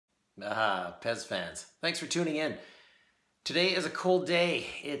Pez fans, thanks for tuning in. Today is a cold day.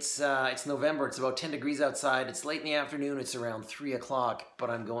 It's November. It's about 10 degrees outside. It's late in the afternoon. It's around 3 o'clock, but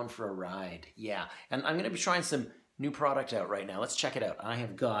I'm going for a ride. Yeah, and I'm going to be trying some new product out right now. Let's check it out. I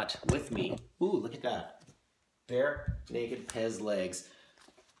have got with me, ooh, look at that. Bare naked Pez legs.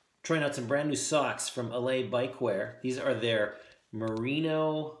 Trying out some brand new socks from Alé Bikewear. These are their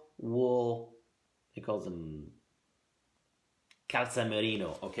merino wool, they call them calza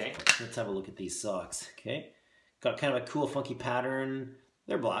merino, okay? Let's have a look at these socks, okay? Got kind of a cool funky pattern.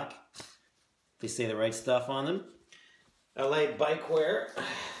 They're black. They say the right stuff on them. Alé Bikewear.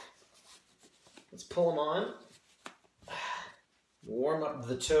 Let's pull them on. Warm up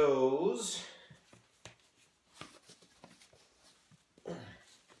the toes.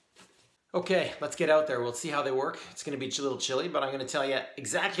 Okay, let's get out there. We'll see how they work. It's gonna be a little chilly, but I'm gonna tell you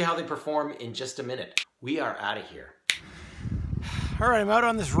exactly how they perform in just a minute. We are out of here. All right, I'm out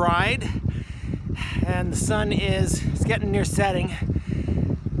on this ride and the sun is getting near setting.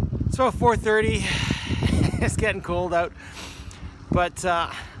 It's about 4:30. It's getting cold out, but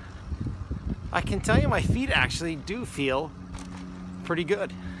I can tell you my feet actually do feel pretty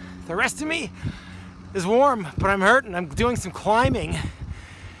good. The rest of me is warm, but I'm hurting. I'm doing some climbing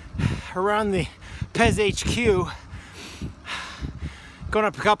around the Pez HQ. Going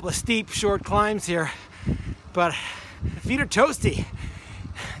up a couple of steep, short climbs here, but the feet are toasty.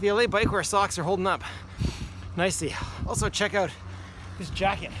 The Alé Bikewear socks are holding up nicely. Also check out this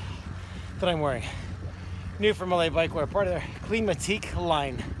jacket that I'm wearing. New from Alé Bikewear, part of their Climatique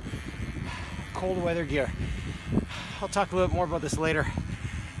line. Cold weather gear. I'll talk a little bit more about this later.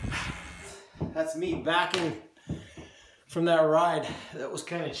 That's me backing from that ride. That was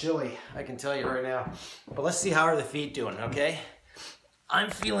kind of chilly, I can tell you right now. But let's see how are the feet doing, okay?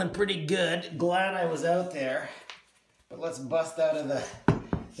 I'm feeling pretty good. Glad I was out there. But let's bust out of the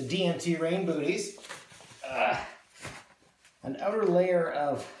DMT rain booties. An outer layer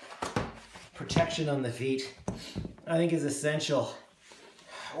of protection on the feet, I think, is essential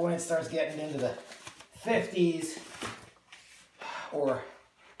when it starts getting into the 50s or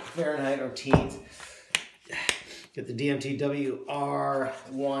Fahrenheit or teens. Get the DMT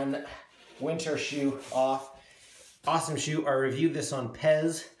WR1 winter shoe off. Awesome shoe. I reviewed this on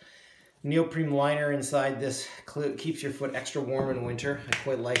Pez. Neoprene liner inside this keeps your foot extra warm in winter. I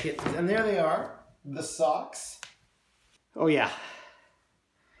quite like it. And there they are, the socks. Oh yeah.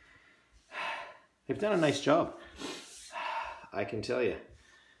 They've done a nice job, I can tell you.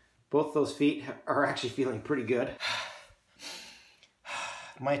 Both those feet are actually feeling pretty good.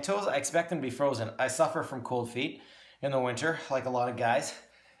 My toes, I expect them to be frozen. I suffer from cold feet in the winter, like a lot of guys.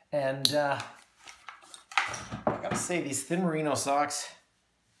 And I gotta say, these thin merino socks,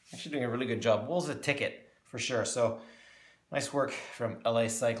 actually doing a really good job. Wool's a ticket, for sure. So, nice work from LA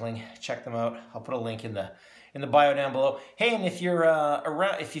Cycling. Check them out. I'll put a link in the bio down below. Hey, and if you're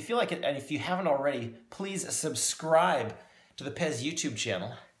around, if you feel like it, and if you haven't already, please subscribe to the Pez YouTube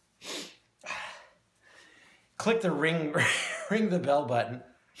channel. Click the ring the bell button.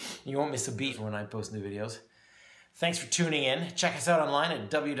 You won't miss a beat when I post new videos. Thanks for tuning in. Check us out online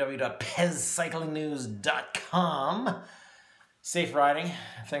at www.PezCyclingNews.com. Safe riding.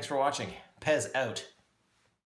 Thanks for watching. Pez out.